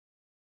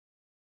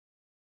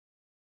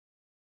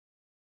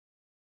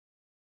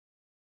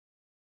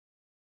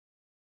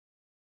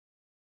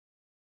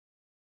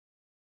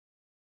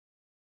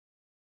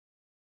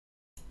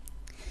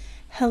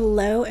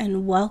Hello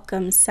and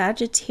welcome,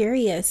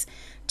 Sagittarius,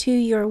 to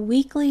your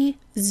weekly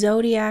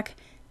Zodiac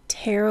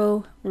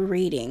Tarot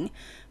reading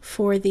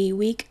for the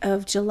week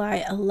of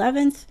July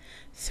 11th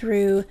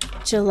through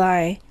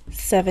July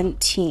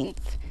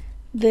 17th.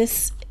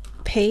 This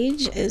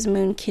page is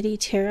Moon Kitty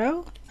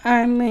Tarot.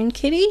 I'm Moon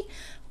Kitty,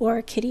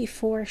 or Kitty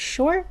for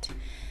short.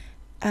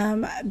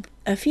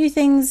 A few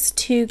things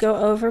to go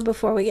over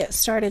before we get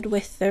started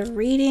with the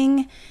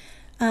reading.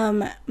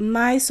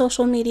 My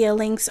social media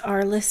links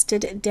are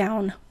listed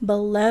down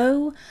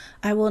below.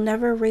 I will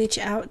never reach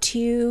out to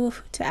you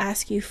to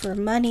ask you for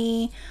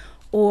money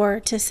or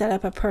to set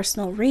up a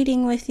personal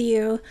reading with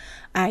you.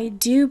 I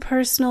do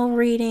personal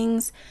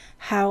readings.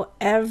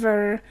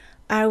 However,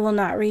 I will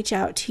not reach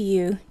out to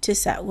you to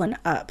set one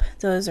up.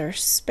 Those are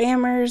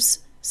spammers,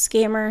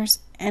 scammers,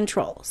 and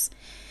trolls.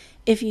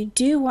 If you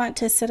do want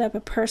to set up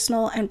a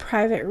personal and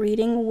private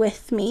reading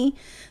with me,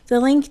 the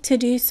link to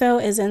do so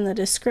is in the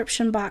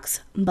description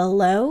box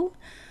below,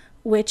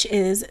 which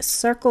is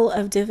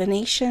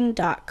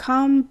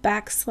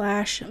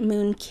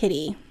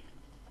circleofdivination.com/moonkitty.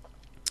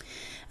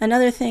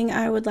 Another thing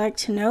I would like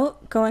to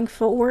note, going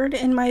forward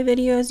in my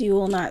videos, you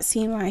will not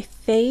see my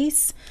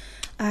face.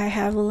 I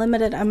have a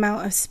limited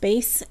amount of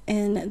space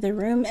in the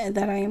room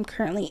that I am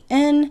currently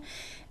in,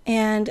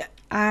 and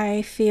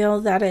I feel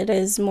that it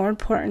is more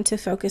important to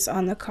focus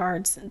on the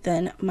cards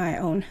than my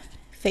own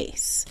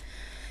face,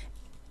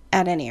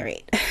 at any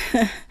rate.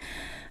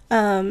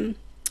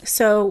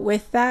 So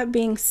with that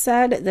being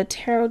said, the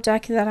tarot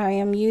deck that I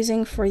am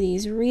using for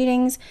these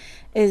readings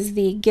is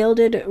the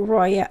Gilded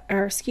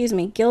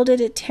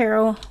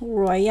Tarot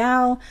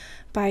Royale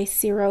by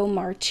Ciro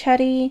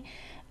Marchetti,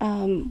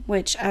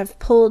 which I've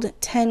pulled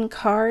 10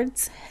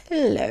 cards.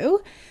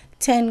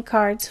 10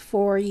 cards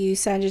for you,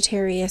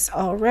 Sagittarius,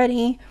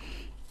 already.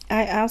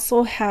 I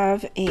also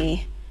have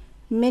a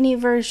mini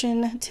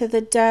version to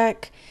the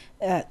deck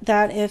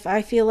that if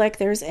I feel like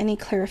there's any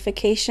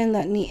clarification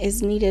that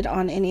is needed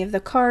on any of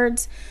the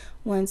cards,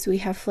 once we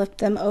have flipped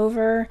them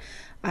over,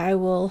 I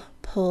will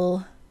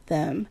pull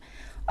them.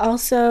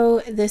 Also,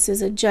 this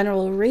is a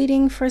general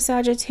reading for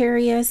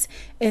Sagittarius.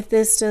 If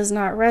this does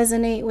not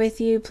resonate with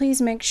you,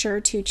 please make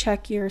sure to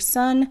check your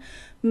sun,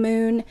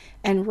 moon,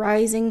 and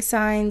rising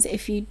signs.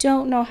 If you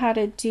don't know how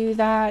to do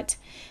that,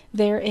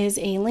 there is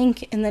a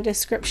link in the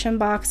description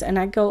box, and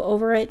I go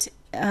over it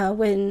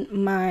when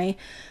my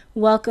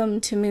Welcome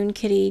to Moon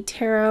Kitty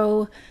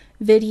Tarot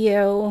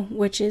video,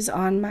 which is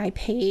on my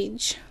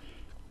page.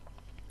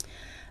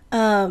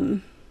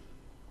 So,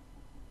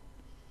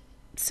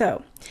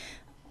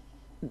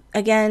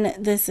 again,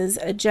 this is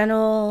a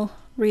general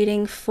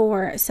reading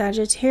for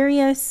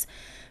Sagittarius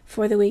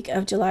for the week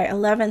of July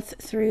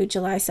 11th through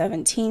July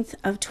 17th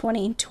of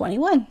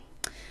 2021.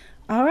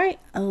 All right,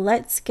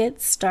 let's get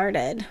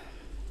started.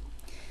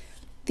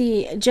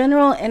 The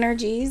general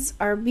energies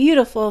are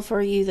beautiful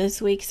for you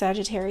this week,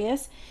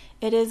 Sagittarius.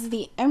 It is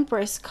the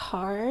Empress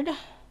card.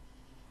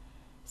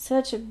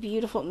 Such a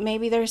beautiful,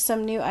 maybe there's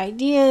some new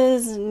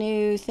ideas,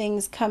 new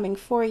things coming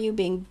for you,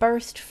 being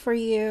birthed for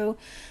you.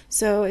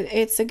 So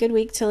it's a good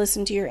week to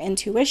listen to your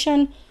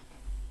intuition.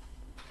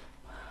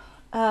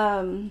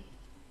 A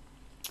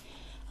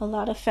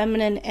lot of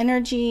feminine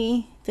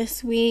energy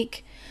this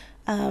week.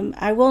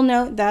 I will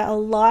note that a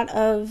lot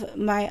of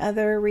my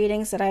other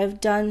readings that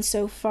I've done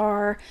so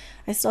far,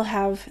 I still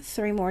have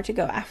 3 more to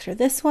go after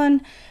this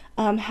one,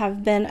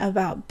 have been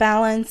about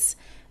balance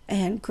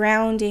and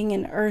grounding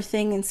and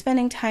earthing and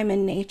spending time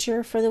in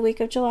nature for the week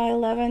of July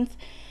 11th.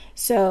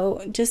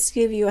 So just to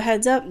give you a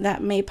heads up,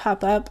 that may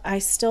pop up. I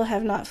still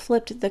have not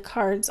flipped the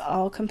cards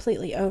all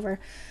completely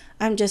over.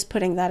 I'm just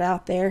putting that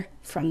out there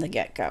from the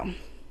get-go.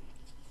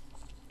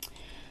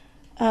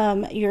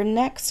 Your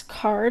next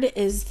card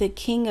is the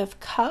King of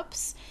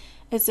Cups.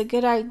 It's a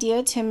good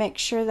idea to make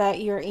sure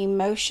that your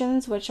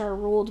emotions, which are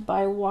ruled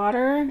by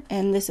water,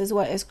 and this is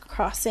what is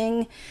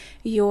crossing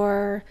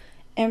your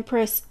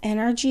Empress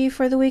energy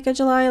for the week of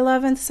July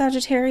 11th,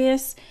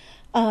 Sagittarius.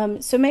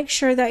 So make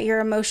sure that your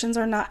emotions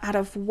are not out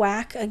of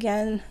whack,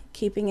 again,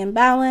 keeping in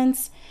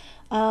balance.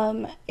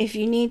 If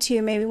you need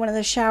to, maybe one of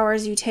the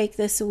showers you take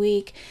this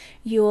week,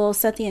 you will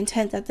set the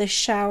intent that this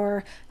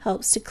shower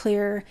helps to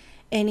clear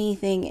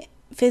anything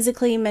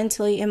physically,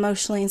 mentally,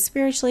 emotionally, and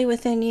spiritually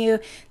within you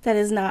that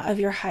is not of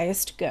your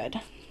highest good.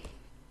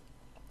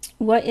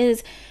 What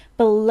is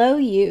below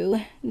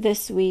you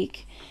this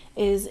week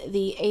is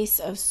the Ace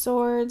of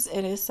Swords.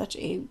 It is such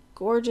a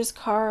gorgeous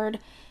card.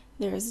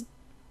 There's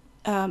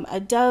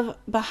a dove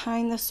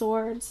behind the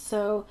swords,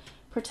 so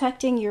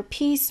protecting your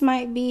peace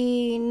might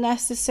be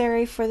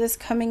necessary for this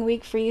coming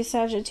week for you,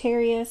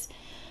 Sagittarius.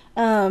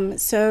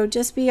 So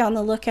just be on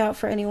the lookout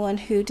for anyone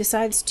who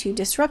decides to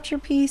disrupt your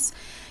peace,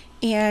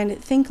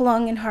 and think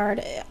long and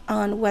hard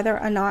on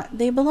whether or not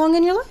they belong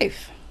in your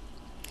life.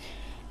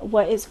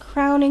 What is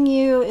crowning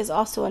you is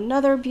also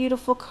another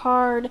beautiful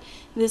card.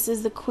 This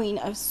is the Queen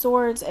of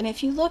Swords, and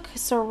if you look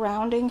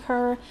surrounding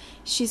her,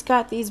 she's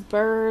got these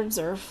birds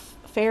or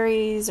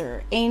fairies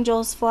or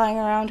angels flying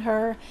around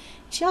her.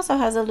 She also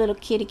has a little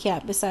kitty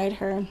cat beside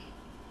her.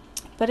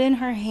 But in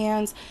her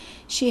hands,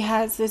 she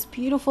has this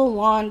beautiful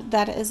wand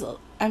that is,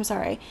 I'm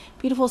sorry,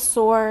 beautiful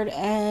sword,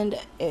 and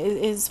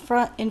is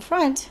in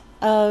front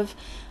of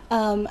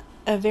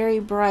a very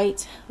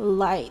bright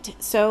light.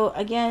 So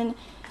again,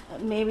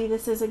 maybe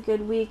this is a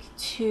good week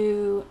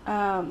to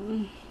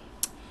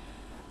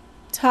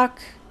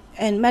talk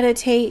and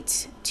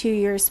meditate to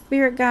your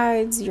spirit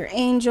guides, your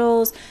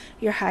angels,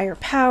 your higher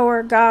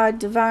power, God,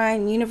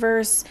 divine,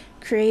 universe,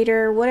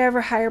 creator,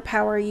 whatever higher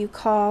power you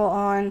call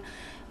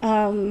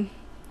on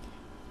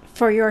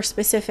for your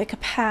specific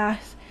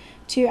path,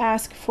 to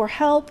ask for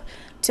help,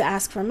 to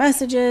ask for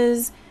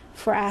messages,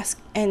 to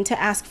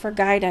ask for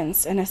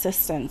guidance and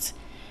assistance.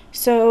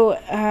 So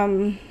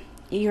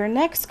your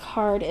next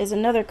card is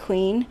another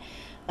queen.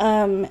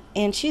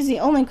 And she's the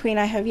only queen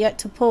I have yet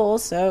to pull,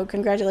 so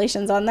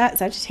congratulations on that,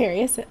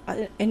 Sagittarius.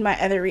 In my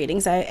other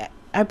readings, I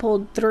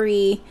pulled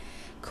 3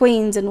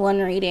 queens in one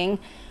reading,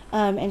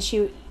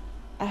 and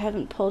I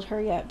haven't pulled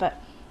her yet,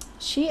 but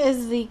she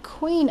is the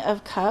Queen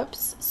of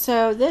Cups.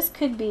 So this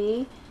could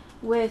be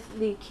with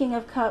the King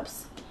of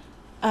Cups,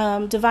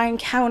 divine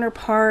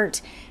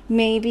counterpart.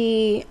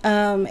 Maybe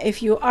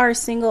if you are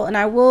single, and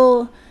I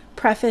will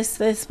preface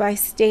this by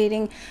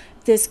stating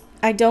this,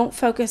 I don't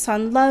focus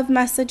on love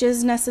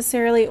messages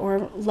necessarily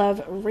or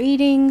love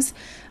readings,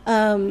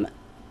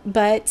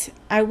 but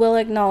I will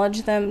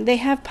acknowledge them. They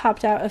have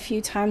popped out a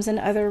few times in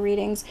other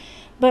readings,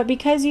 but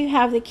because you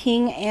have the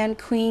King and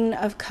Queen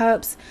of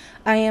Cups,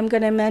 I am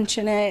going to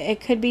mention it.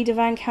 It could be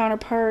divine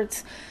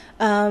counterparts,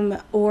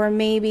 or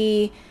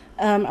maybe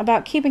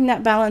about keeping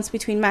that balance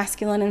between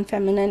masculine and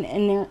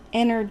feminine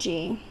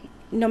energy,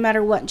 no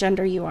matter what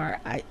gender you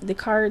are. The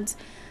cards,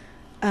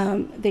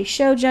 they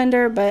show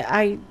gender, but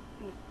I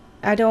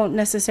don't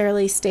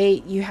necessarily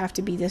state you have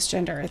to be this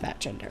gender or that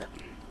gender.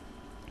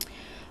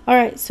 All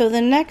right, so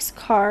the next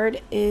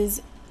card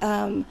is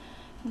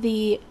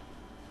the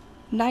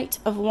Knight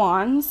of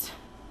Wands,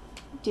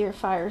 dear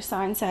fire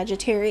sign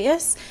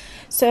Sagittarius.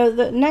 So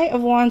the Knight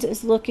of Wands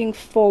is looking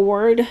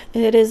forward.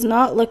 It is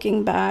not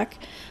looking back.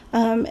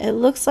 It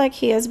looks like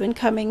he has been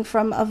coming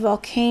from a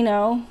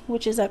volcano,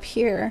 which is up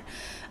here,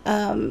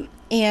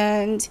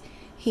 and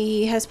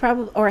he has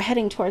probably, or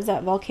heading towards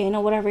that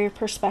volcano, whatever your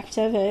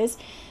perspective is,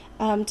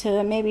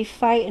 to maybe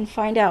fight and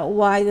find out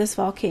why this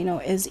volcano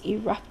is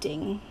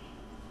erupting.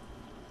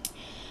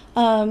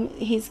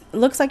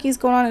 Looks like he's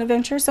going on an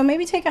adventure, so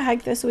maybe take a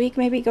hike this week,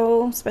 maybe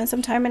go spend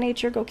some time in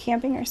nature, go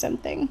camping or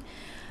something.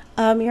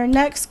 Your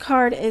next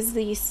card is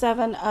the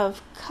Seven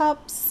of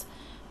Cups.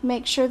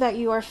 Make sure that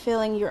you are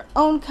filling your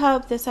own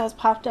cup. This has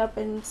popped up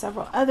in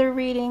several other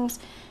readings.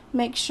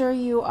 Make sure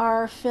you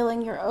are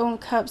filling your own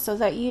cup so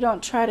that you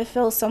don't try to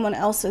fill someone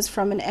else's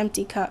from an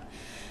empty cup.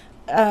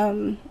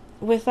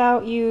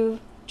 Without you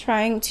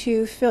trying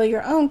to fill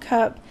your own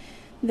cup,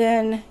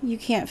 then you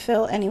can't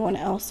fill anyone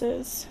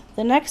else's.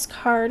 The next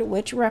card,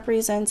 which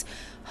represents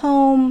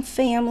home,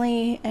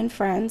 family, and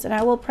friends, and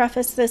I will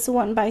preface this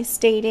one by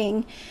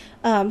stating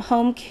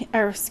family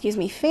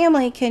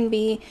can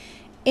be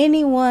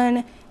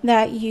anyone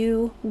that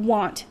you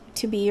want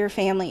to be your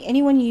family,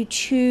 anyone you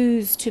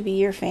choose to be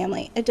your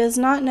family. It does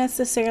not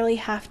necessarily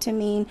have to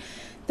mean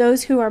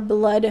those who are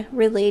blood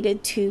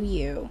related to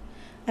you.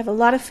 I have a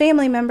lot of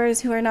family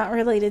members who are not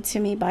related to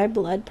me by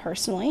blood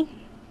personally.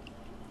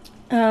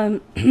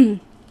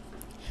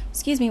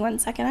 Excuse me one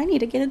second. I need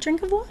to get a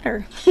drink of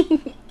water.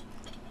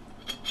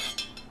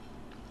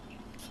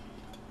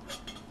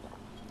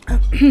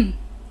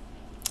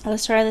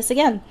 Let's try this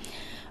again.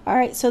 All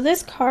right, so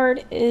this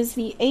card is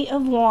the Eight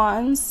of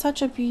Wands.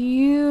 Such a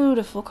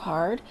beautiful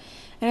card.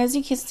 And as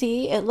you can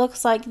see, it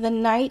looks like the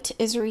night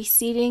is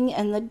receding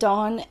and the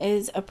dawn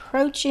is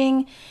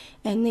approaching.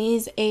 And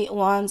these 8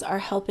 wands are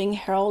helping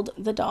herald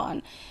the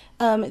dawn.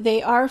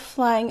 They are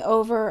flying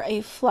over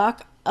a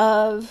flock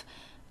of,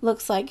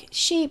 looks like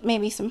sheep,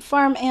 maybe some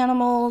farm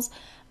animals.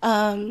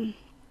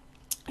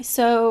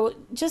 So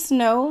just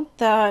know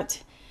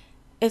that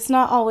it's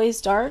not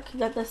always dark,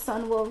 that the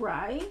sun will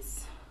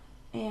rise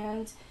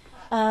and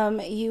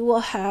you will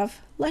have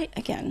light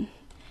again.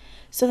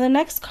 So the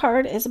next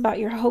card is about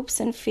your hopes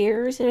and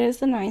fears. It is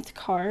the 9th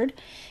card.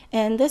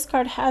 And this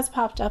card has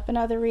popped up in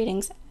other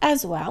readings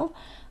as well.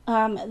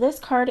 This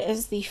card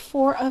is the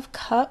 4 of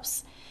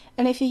Cups.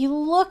 And if you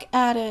look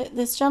at it,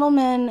 this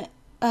gentleman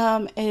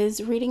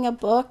is reading a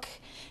book.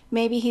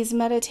 Maybe he's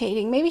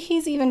meditating. Maybe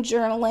he's even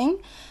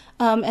journaling.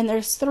 And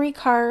there's 3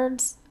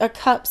 cups, in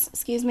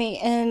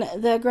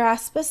the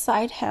grass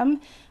beside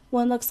him.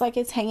 One looks like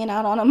it's hanging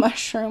out on a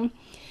mushroom.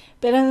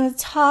 But in the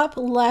top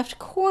left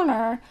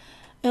corner,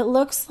 it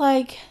looks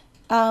like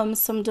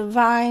some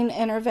divine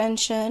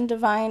intervention,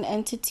 divine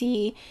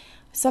entity,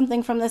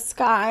 something from the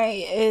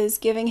sky is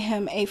giving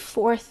him a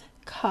 4th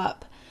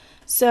cup.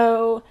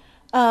 So,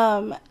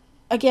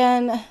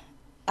 again,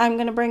 I'm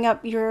going to bring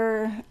up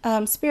your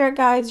spirit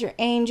guides, your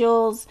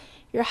angels,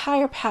 your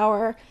higher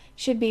power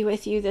should be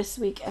with you this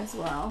week as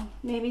well.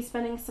 Maybe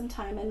spending some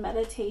time in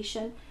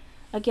meditation,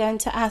 again,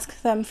 to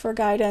ask them for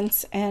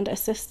guidance and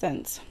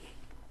assistance.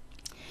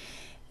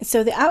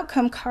 So the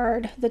outcome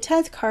card, the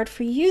 10th card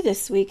for you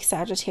this week,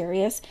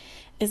 Sagittarius,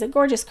 is a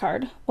gorgeous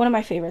card. One of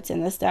my favorites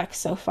in this deck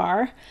so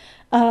far.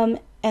 And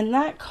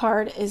that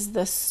card is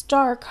the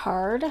Star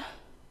card.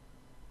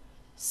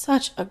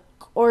 Such a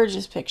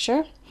gorgeous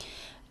picture.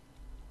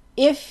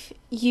 If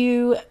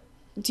you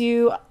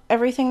do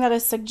everything that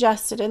is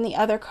suggested in the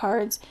other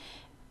cards,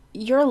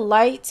 your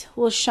light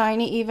will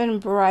shine even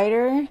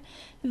brighter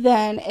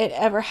than it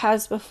ever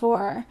has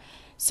before.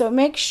 So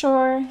make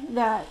sure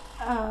that,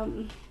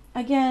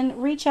 again,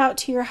 reach out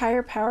to your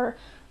higher power,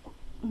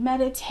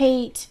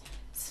 meditate,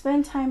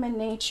 spend time in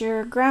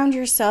nature, ground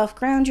yourself,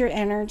 ground your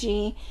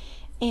energy,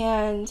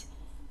 and,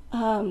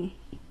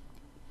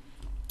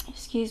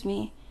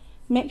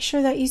 make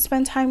sure that you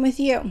spend time with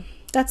you.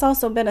 That's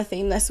also been a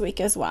theme this week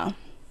as well.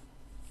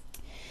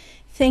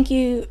 Thank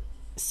you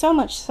so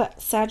much,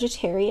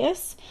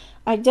 Sagittarius.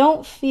 I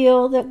don't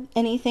feel that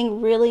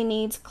anything really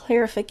needs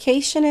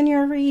clarification in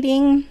your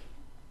reading.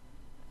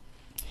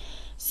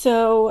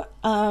 So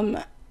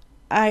I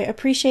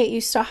appreciate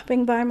you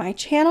stopping by my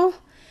channel.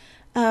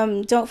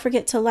 Don't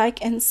forget to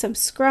like and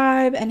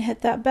subscribe and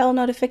hit that bell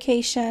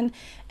notification.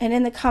 And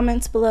in the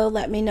comments below,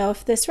 let me know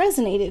if this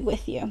resonated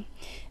with you.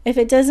 If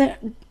it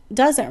doesn't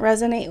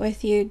resonate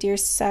with you, dear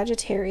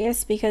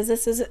Sagittarius, because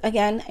this is,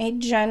 again, a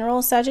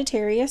general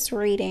Sagittarius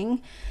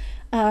reading,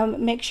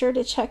 make sure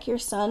to check your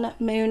sun,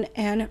 moon,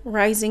 and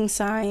rising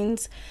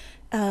signs.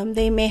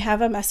 They may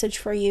have a message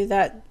for you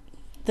that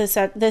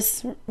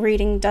this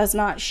reading does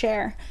not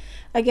share.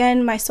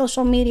 Again, my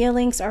social media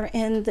links are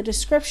in the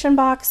description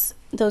box.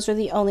 Those are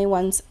the only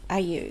ones I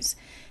use.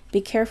 Be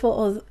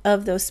careful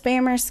of those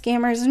spammers,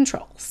 scammers, and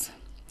trolls.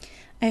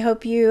 I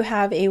hope you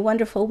have a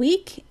wonderful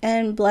week,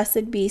 and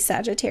blessed be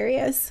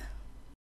Sagittarius.